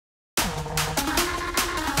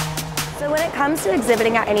when it comes to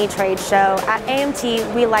exhibiting at any trade show, at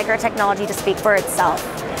AMT, we like our technology to speak for itself.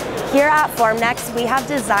 Here at Formnext, we have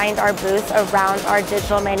designed our booth around our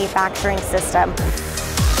digital manufacturing system.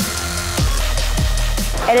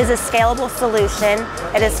 It is a scalable solution,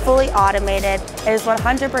 it is fully automated, it is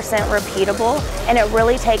 100% repeatable, and it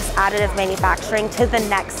really takes additive manufacturing to the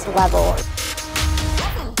next level.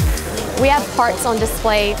 We have parts on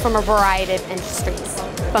display from a variety of industries,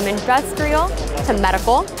 from industrial to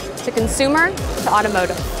medical to consumer to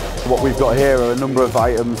automotive. What we've got here are a number of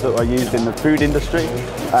items that are used in the food industry,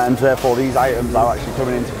 and therefore these items are actually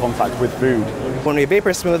coming into contact with food. When we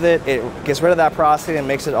vapor smooth it, it gets rid of that porosity and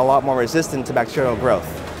makes it a lot more resistant to bacterial growth.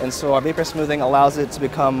 And so our vapor smoothing allows it to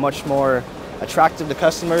become much more attractive to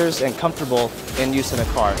customers and comfortable in use in a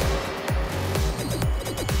car.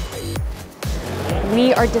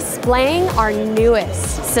 We are displaying our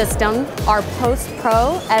newest system, our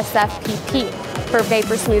PostPro SFTP for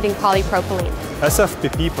vapor smoothing polypropylene.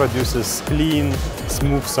 SFTP produces clean,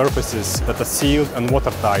 smooth surfaces that are sealed and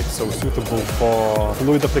watertight, so suitable for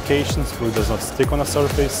fluid applications. Fluid does not stick on a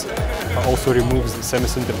surface. Also removes the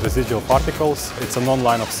semi-sintered residual particles. It's a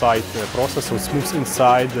non-line of sight process, so it moves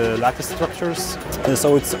inside the lattice structures. And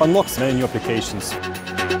so it unlocks many new applications.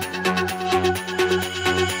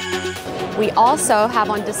 We also have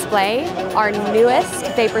on display our newest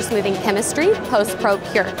vapor smoothing chemistry, PostPro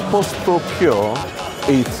Pure. PostPro Pure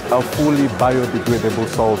is a fully biodegradable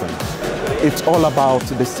solvent. It's all about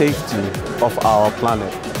the safety of our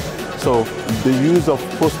planet. So the use of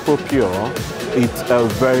PostPro Pure is a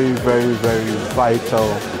very, very, very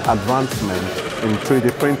vital advancement in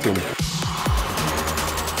 3D printing.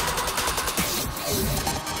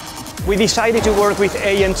 We decided to work with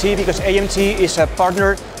AMT because AMT is a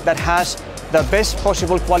partner that has the best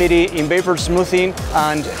possible quality in vapor smoothing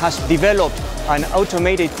and has developed an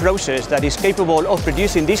automated process that is capable of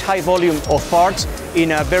producing this high volume of parts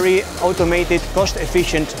in a very automated,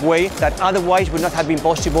 cost-efficient way that otherwise would not have been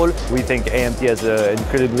possible. We think AMT has an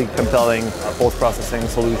incredibly compelling post-processing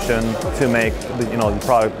solution to make the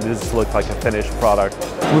product just look like a finished product.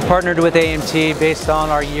 We partnered with AMT based on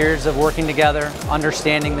our years of working together,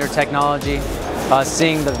 understanding their technology,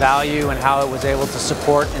 seeing the value and how it was able to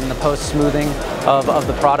support in the post-smoothing of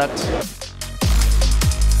the product.